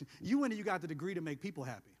opposite direction. You went and you got the degree to make people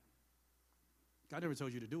happy. God never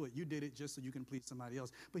told you to do it. You did it just so you can please somebody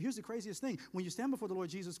else. But here's the craziest thing. When you stand before the Lord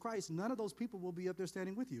Jesus Christ, none of those people will be up there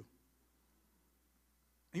standing with you.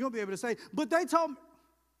 And you won't be able to say, but they told me,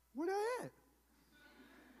 where they at?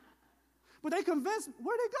 But they convinced,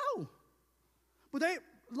 where'd they go?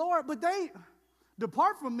 But they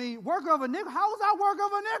depart from me, work of iniquity. How was I work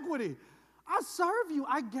of iniquity? I serve you.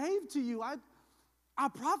 I gave to you. I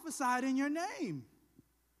prophesied in your name.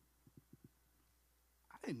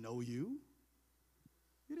 I didn't know you.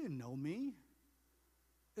 You didn't know me.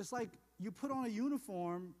 It's like you put on a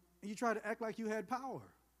uniform and you try to act like you had power.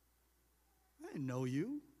 I didn't know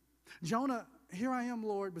you. Jonah, here I am,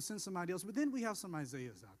 Lord, but send somebody else. But then we have some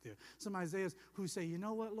Isaiahs out there. Some Isaiahs who say, you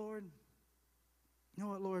know what, Lord? You know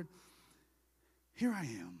what, Lord? Here I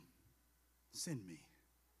am. Send me.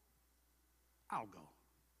 I'll go.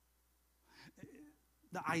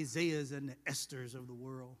 The Isaiahs and the Esthers of the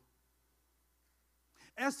world.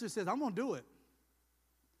 Esther says, I'm going to do it.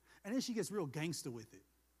 And then she gets real gangster with it.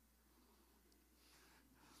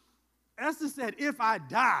 Esther said, if I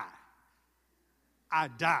die, I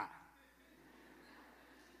die.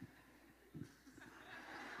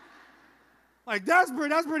 Like, that's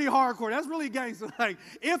pretty hardcore. That's really gangster. Like,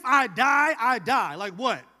 if I die, I die. Like,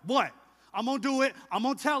 what? I'm going to do it. I'm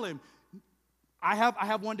going to tell him. I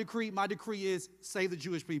have one decree. My decree is save the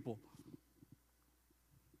Jewish people.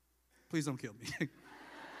 Please don't kill me.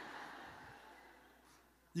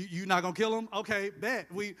 You not going to kill him? Okay, bet.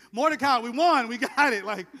 Mordecai, we won. We got it.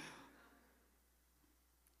 Like,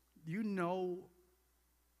 you know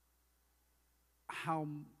how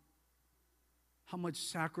much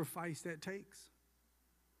sacrifice that takes?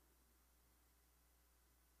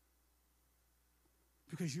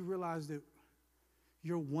 Because you realize that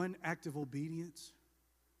your one act of obedience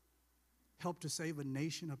helped to save a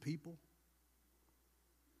nation of people?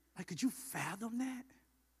 Like, could you fathom that?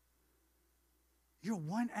 Your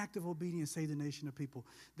one act of obedience saved a nation of people.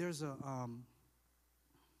 There's a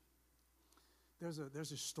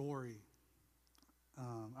story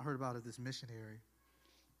I heard about of this missionary.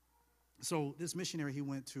 So this missionary, he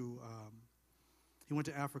went to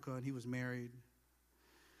Africa, and he was married.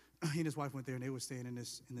 He and his wife went there, and they were staying in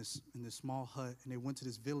this small hut, and they went to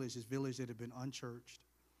this village that had been unchurched.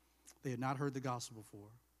 They had not heard the gospel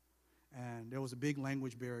before, and there was a big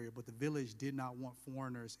language barrier, but the village did not want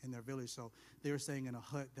foreigners in their village, so they were staying in a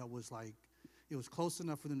hut that was like, it was close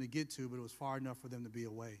enough for them to get to, but it was far enough for them to be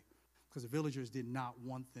away, because the villagers did not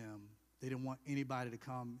want them. They didn't want anybody to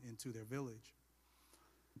come into their village.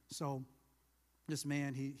 So this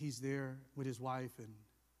man, he's there with his wife,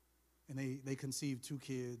 and they conceived 2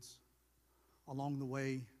 kids. Along the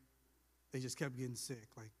way, they just kept getting sick.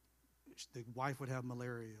 Like, the wife would have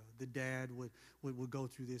malaria. The dad would go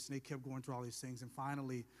through this, and they kept going through all these things. And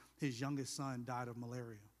finally, his youngest son died of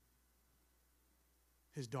malaria.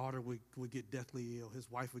 His daughter would get deathly ill.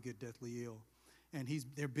 His wife would get deathly ill. And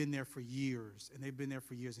they've been there for years, and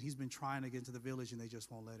he's been trying to get into the village, and they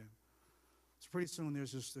just won't let him. So pretty soon,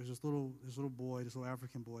 there's this little boy, this little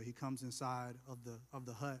African boy. He comes inside of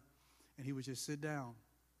the hut, and he would just sit down.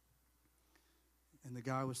 And the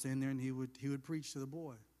guy would stand there, and he would preach to the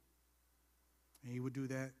boy. And he would do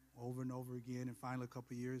that over and over again. And finally, a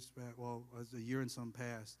couple of years back, a year and some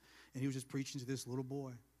passed, and he was just preaching to this little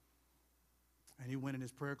boy. And he went in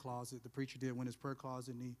his prayer closet. The preacher went in his prayer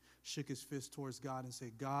closet, and he shook his fist towards God and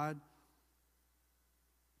said, God,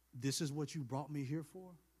 this is what you brought me here for?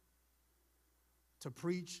 To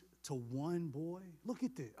preach to one boy? Look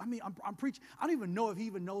at this. I mean, I'm preaching. I don't even know if he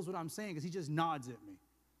even knows what I'm saying, because he just nods at me.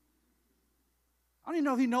 I don't even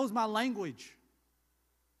know if he knows my language.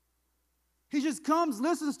 He just comes,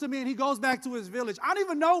 listens to me, and he goes back to his village. I don't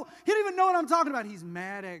even know. He don't even know what I'm talking about. He's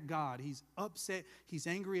mad at God. He's upset. He's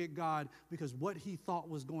angry at God because what he thought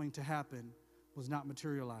was going to happen was not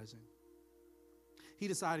materializing. He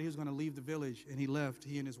decided he was going to leave the village, and he left.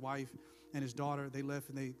 He and his wife and his daughter, they left,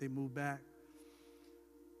 and they moved back.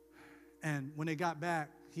 And when they got back,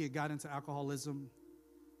 he had got into alcoholism.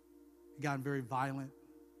 He got very violent.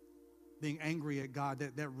 Being angry at God,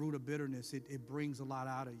 that root of bitterness, it brings a lot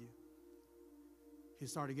out of you. He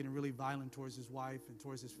started getting really violent towards his wife and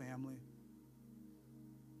towards his family.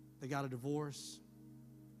 They got a divorce.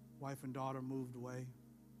 Wife and daughter moved away.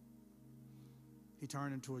 He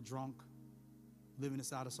turned into a drunk, living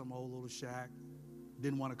inside of some old little shack.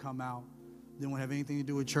 Didn't want to come out. Didn't want to have anything to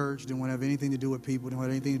do with church. Didn't want to have anything to do with people. Didn't want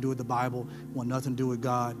to have anything to do with the Bible. Want nothing to do with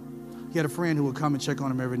God. He had a friend who would come and check on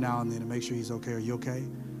him every now and then to make sure he's okay. Are you okay?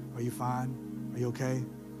 Are you fine? Are you okay?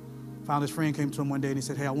 Found his friend, came to him one day, and he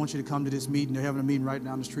said, hey, I want you to come to this meeting. They're having a meeting right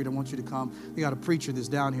down the street. I want you to come. They got a preacher that's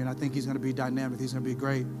down here, and I think he's going to be dynamic. He's going to be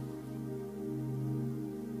great.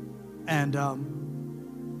 And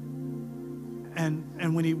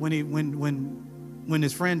when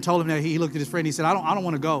his friend told him that, he looked at his friend. He said, I don't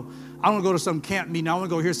want to go. I don't want to go to some camp meeting. I want to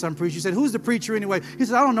go hear some preacher. He said, who's the preacher anyway? He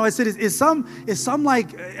said, I don't know. I said, it's some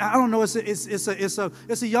like, I don't know. It's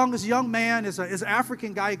a young man. It's an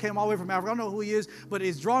African guy. He came all the way from Africa. I don't know who he is, but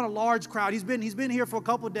it's drawn a large crowd. He's been here for a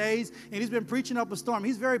couple of days, and he's been preaching up a storm.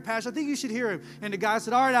 He's very passionate. I think you should hear him. And the guy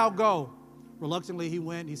said, all right, I'll go. Reluctantly, he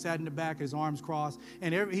went. He sat in the back, his arms crossed.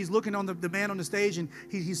 And he's looking on the man on the stage, and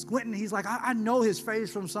he's squinting. He's like, I know his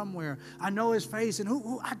face from somewhere. I know his face. And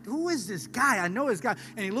who is this guy? I know this guy.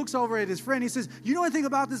 And he looks over at his friend. He says, you know anything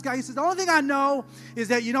about this guy? He says, the only thing I know is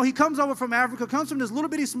that, he comes over from Africa, comes from this little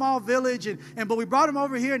bitty small village. But we brought him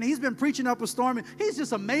over here, and he's been preaching up a storm. And he's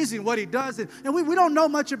just amazing what he does. And we don't know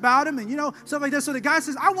much about him, and, stuff like that. So the guy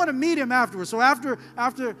says, I want to meet him afterwards. So after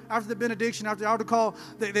the benediction, after the altar call,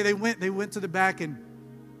 they went to the back, and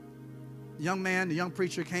the young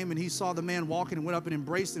preacher came, and he saw the man walking and went up and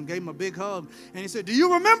embraced him, gave him a big hug, and he said, do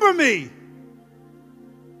you remember me?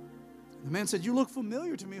 The man said, you look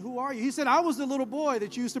familiar to me. Who are you? He said, I was the little boy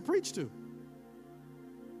that you used to preach to.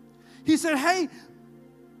 He said, hey,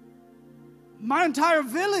 my entire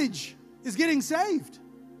village is getting saved.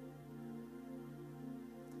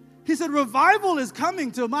 He said, revival is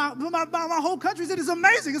coming to my whole country. He said, it's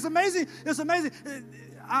amazing. It's amazing. It's amazing.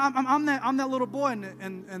 I'm that little boy,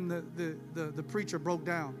 and the preacher broke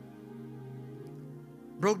down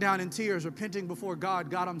in tears, repenting before God.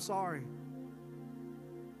 God, I'm sorry.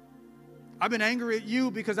 I've been angry at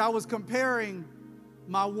you because I was comparing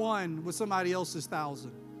my one with somebody else's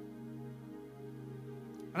 1,000.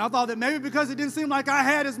 And I thought that maybe because it didn't seem like I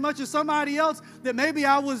had as much as somebody else, that maybe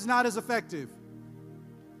I was not as effective.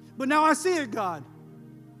 But now I see it, God.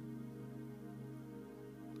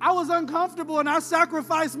 I was uncomfortable, and I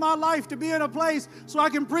sacrificed my life to be in a place so I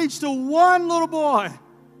can preach to one little boy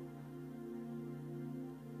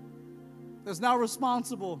that's now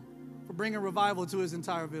responsible for bringing revival to his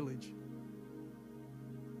entire village.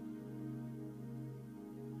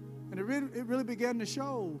 And it really began to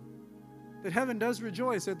show that heaven does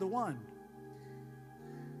rejoice at the one.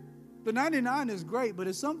 The 99 is great, but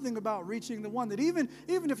it's something about reaching the one that even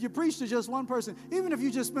if you preach to just one person, even if you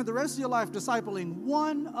just spent the rest of your life discipling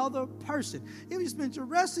one other person, even if you spent the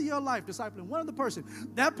rest of your life discipling one other person,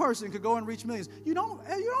 that person could go and reach millions. You don't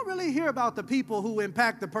really hear about the people who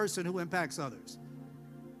impact the person who impacts others.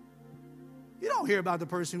 You don't hear about the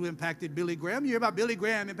person who impacted Billy Graham. You hear about Billy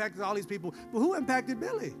Graham impacted all these people, but who impacted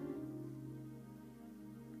Billy?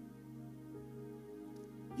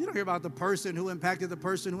 You don't hear about the person who impacted the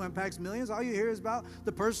person who impacts millions. All you hear is about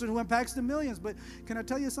the person who impacts the millions. But can I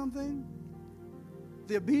tell you something?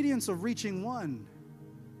 The obedience of reaching one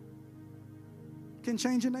can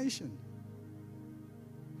change a nation.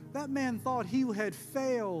 That man thought he had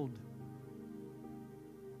failed,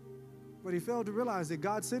 but he failed to realize that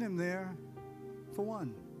God sent him there for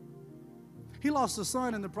one. He lost a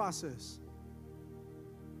son in the process.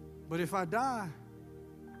 But if I die,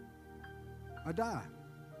 I die.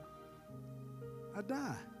 I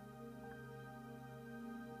die.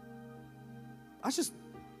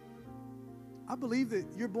 I believe that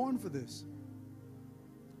you're born for this.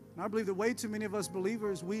 And I believe that way too many of us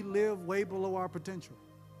believers, we live way below our potential.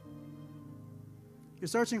 You're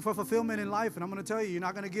searching for fulfillment in life, and I'm going to tell you, you're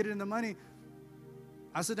not going to get it in the money.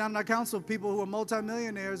 I sit down and I counsel people who are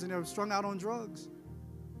multimillionaires and they're strung out on drugs.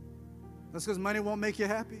 That's because money won't make you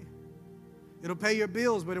happy. It'll pay your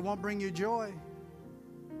bills, but it won't bring you joy.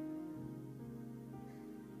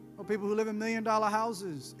 Or people who live in $1 million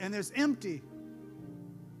houses and it's empty.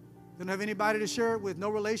 They don't have anybody to share it with,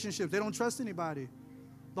 no relationships. They don't trust anybody.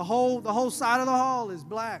 The whole side of the hall is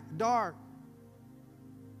black, dark.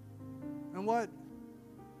 And what?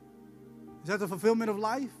 Is that the fulfillment of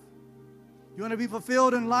life? You want to be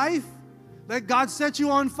fulfilled in life? Let God set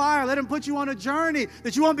you on fire. Let Him put you on a journey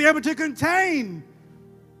that you won't be able to contain.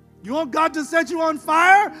 You want God to set you on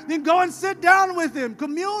fire? Then go and sit down with Him.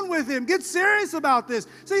 Commune with Him. Get serious about this.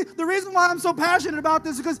 See, the reason why I'm so passionate about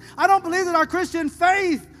this is because I don't believe that our Christian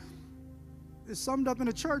faith is summed up in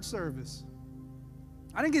a church service.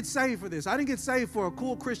 I didn't get saved for this. I didn't get saved for a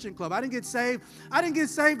cool Christian club. I didn't get saved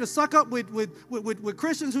to suck up with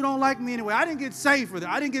Christians who don't like me anyway. I didn't get saved for that.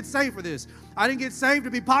 I didn't get saved for this. I didn't get saved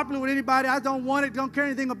to be popular with anybody. I don't want it, don't care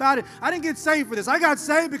anything about it. I didn't get saved for this. I got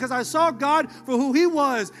saved because I saw God for who He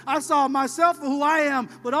was. I saw myself for who I am.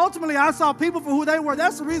 But ultimately, I saw people for who they were.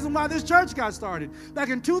 That's the reason why this church got started. Back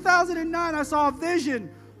in 2009, I saw a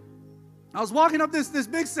vision. I was walking up this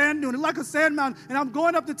big sand dune, like a sand mountain, and I'm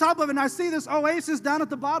going up the top of it, and I see this oasis down at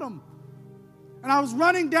the bottom. And I was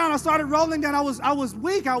running down. I started rolling down. I was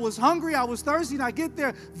weak. I was hungry. I was thirsty. And I get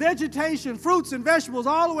there, vegetation, fruits and vegetables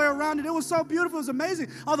all the way around it. It was so beautiful. It was amazing.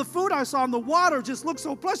 All the food I saw and the water just looked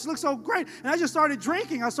so plush, looked so great. And I just started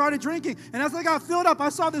drinking. And as I got filled up, I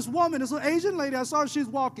saw this woman, this little Asian lady. I saw her. She's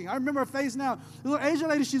walking. I remember her face now. The little Asian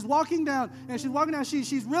lady, she's walking down. And she's walking down.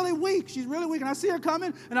 She's really weak. She's really weak. And I see her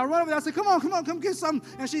coming. And I run over there. I say, come on, come get something.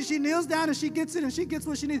 And she kneels down and she gets it and she gets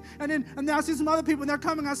what she needs. And then I see some other people and they're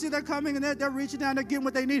coming. I see they're coming and they're reaching down, they're getting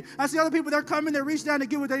what they need. I see other people, they're coming, they reach down to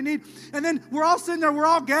get what they need. And then we're all sitting there, we're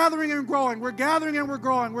all gathering and growing. We're gathering and we're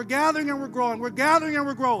growing. We're gathering and we're growing. We're gathering and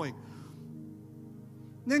we're growing.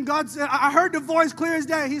 And then God said, I heard the voice clear as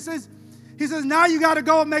day. He says, now you got to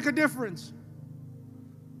go and make a difference.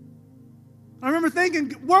 I remember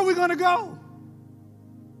thinking, where are we going to go?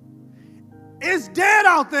 It's dead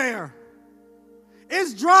out there.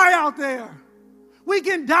 It's dry out there. We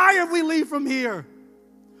can die if we leave from here.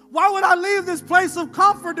 Why would I leave this place of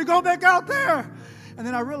comfort to go back out there? And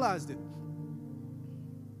then I realized it.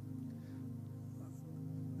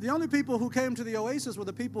 The only people who came to the oasis were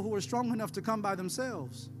the people who were strong enough to come by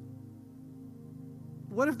themselves.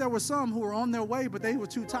 What if there were some who were on their way, but they were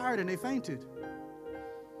too tired and they fainted?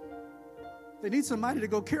 They need somebody to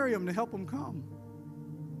go carry them to help them come.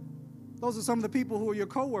 Those are some of the people who are your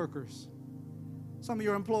coworkers, some of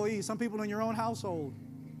your employees, some people in your own household.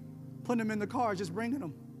 Putting them in the car, just bringing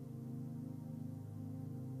them.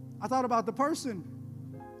 I thought about the person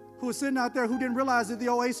who was sitting out there who didn't realize that the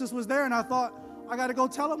oasis was there, and I thought, I got to go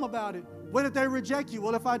tell them about it. What if they reject you?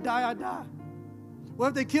 What if I die, I die? What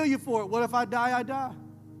if they kill you for it? What if I die, I die?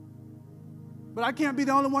 But I can't be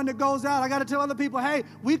the only one that goes out. I got to tell other people, hey,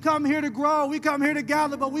 we come here to grow. We come here to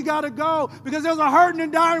gather, but we got to go because there's a hurting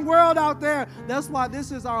and dying world out there. That's why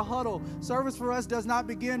this is our huddle. Service for us does not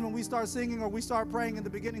begin when we start singing or we start praying in the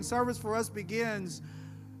beginning. Service for us begins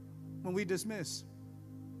when we dismiss.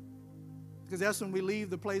 Because that's when we leave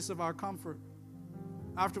the place of our comfort.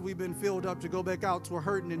 After we've been filled up to go back out to a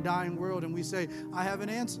hurting and dying world, and we say, I have an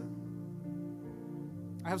answer.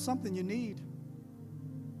 I have something you need.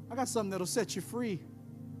 I got something that'll set you free.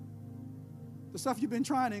 The stuff you've been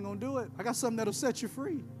trying ain't gonna do it. I got something that'll set you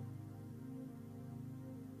free.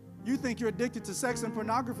 You think you're addicted to sex and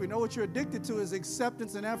pornography. No, what you're addicted to is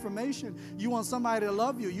acceptance and affirmation. You want somebody to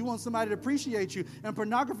love you. You want somebody to appreciate you. And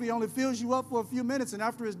pornography only fills you up for a few minutes, and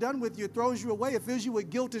after it's done with you, it throws you away. It fills you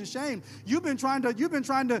with guilt and shame. You've been trying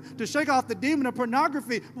to shake off the demon of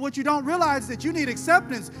pornography. But what you don't realize is that you need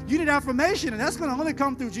acceptance. You need affirmation, and that's going to only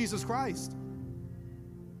come through Jesus Christ.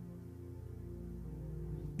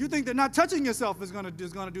 You think that not touching yourself is going to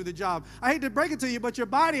do the job. I hate to break it to you, but your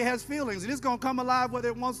body has feelings, and it's going to come alive whether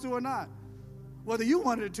it wants to or not, whether you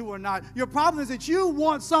wanted it to or not. Your problem is that you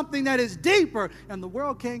want something that is deeper, and the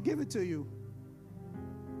world can't give it to you.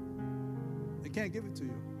 They can't give it to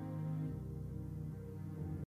you.